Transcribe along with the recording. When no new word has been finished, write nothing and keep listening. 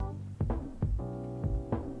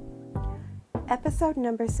episode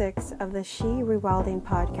number 6 of the She Rewilding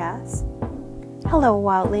podcast. Hello,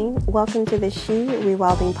 wildling. Welcome to the She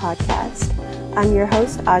Rewilding podcast. I'm your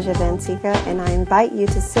host, Aja Vansika, and I invite you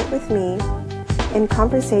to sit with me in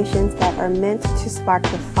conversations that are meant to spark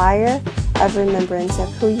the fire of remembrance of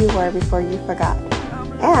who you were before you forgot,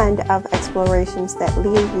 and of explorations that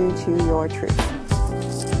lead you to your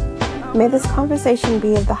truth. May this conversation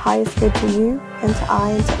be of the highest good to you and to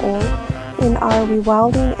I and to all in our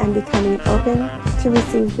rewilding and becoming open to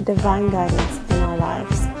receive the divine guidance in our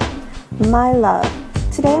lives. My love,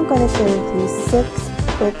 today I'm going to share with you 6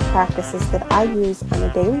 quick practices that I use on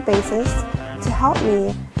a daily basis to help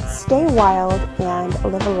me stay wild and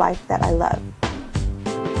live a life that I love.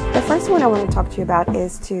 The first one I want to talk to you about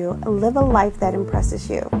is to live a life that impresses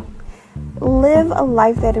you. Live a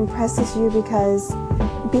life that impresses you because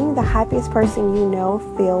being the happiest person you know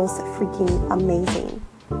feels freaking amazing.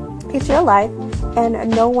 It's your life, and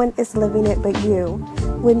no one is living it but you.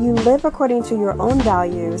 When you live according to your own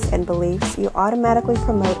values and beliefs, you automatically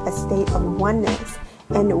promote a state of oneness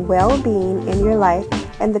and well-being in your life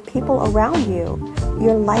and the people around you.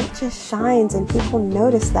 Your light just shines, and people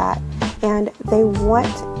notice that, and they want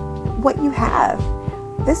what you have.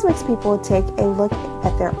 This makes people take a look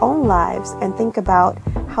at their own lives and think about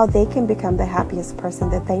how they can become the happiest person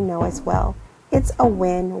that they know as well. It's a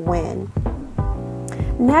win-win.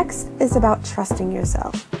 Next is about trusting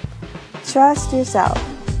yourself. Trust yourself.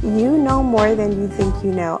 You know more than you think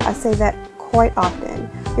you know. I say that quite often.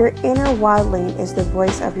 Your inner wildling is the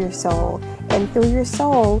voice of your soul, and through your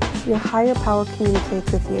soul, your higher power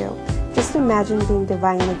communicates with you. Just imagine being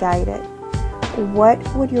divinely guided. What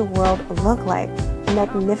would your world look like?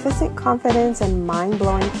 Magnificent confidence and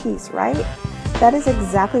mind-blowing peace, right? That is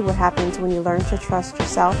exactly what happens when you learn to trust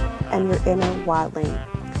yourself and your inner wildling.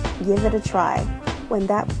 Give it a try. When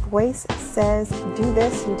that voice says, do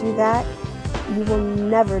this and do that, you will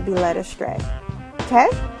never be led astray. Okay?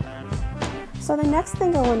 So the next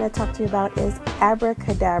thing I want to talk to you about is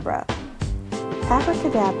abracadabra.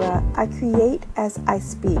 Abracadabra, I create as I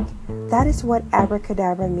speak. That is what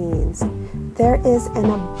abracadabra means. There is an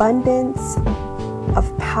abundance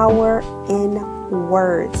of power in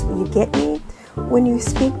words. You get me? When you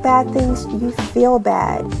speak bad things, you feel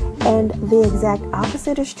bad. And the exact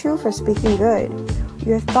opposite is true for speaking good.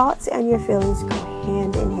 Your thoughts and your feelings go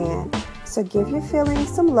hand in hand. So give your feelings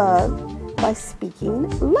some love by speaking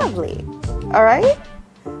lovely. All right?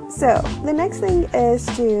 So the next thing is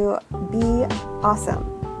to be awesome.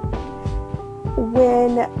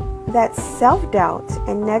 When that self-doubt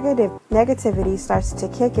and negativity starts to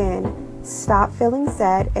kick in, stop feeling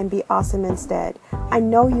sad and be awesome instead. I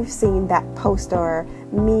know you've seen that post or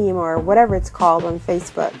meme or whatever it's called on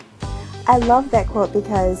Facebook. I love that quote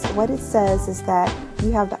because what it says is that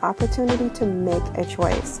you have the opportunity to make a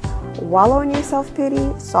choice. Wallow in your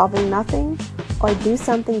self-pity, solving nothing, or do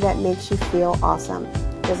something that makes you feel awesome.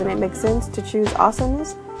 Doesn't it make sense to choose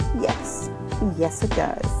awesomeness? Yes. Yes, it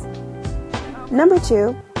does. Number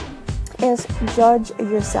 2 is judge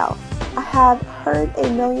yourself. I have heard a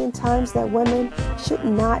million times that women should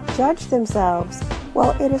not judge themselves.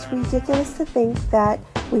 Well, it is ridiculous to think that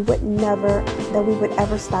we would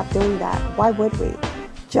ever stop doing that. Why would we?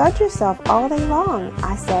 Judge yourself all day long,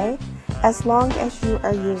 I say, as long as you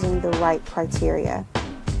are using the right criteria.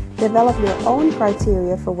 Develop your own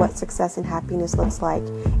criteria for what success and happiness looks like,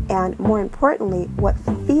 and more importantly, what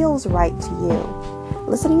feels right to you.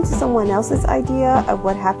 Listening to someone else's idea of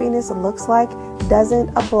what happiness looks like doesn't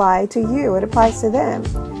apply to you. It applies to them.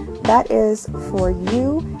 That is for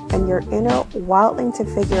you and your inner wildling to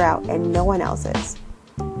figure out, and no one else's.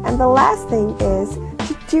 And the last thing is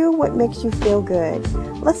to do what makes you feel good.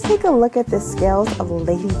 Let's take a look at the scales of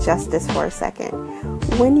Lady Justice for a second.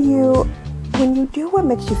 When you do what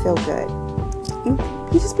makes you feel good,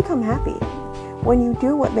 you just become happy. When you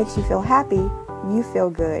do what makes you feel happy, you feel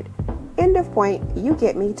good. End of point. You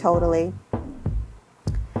get me totally.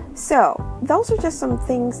 So those are just some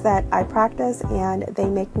things that I practice, and they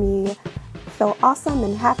make me feel awesome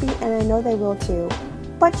and happy, and I know they will too.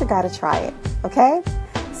 But you gotta try it, okay?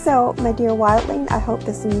 So, my dear wildling, I hope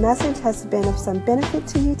this message has been of some benefit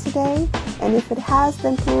to you today. And if it has,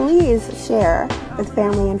 then please share with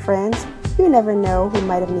family and friends. You never know who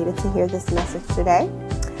might have needed to hear this message today.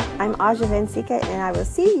 I'm Aja Vansika, and I will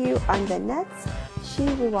see you on the next She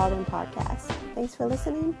Rewilding podcast. Thanks for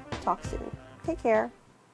listening. Talk soon. Take care.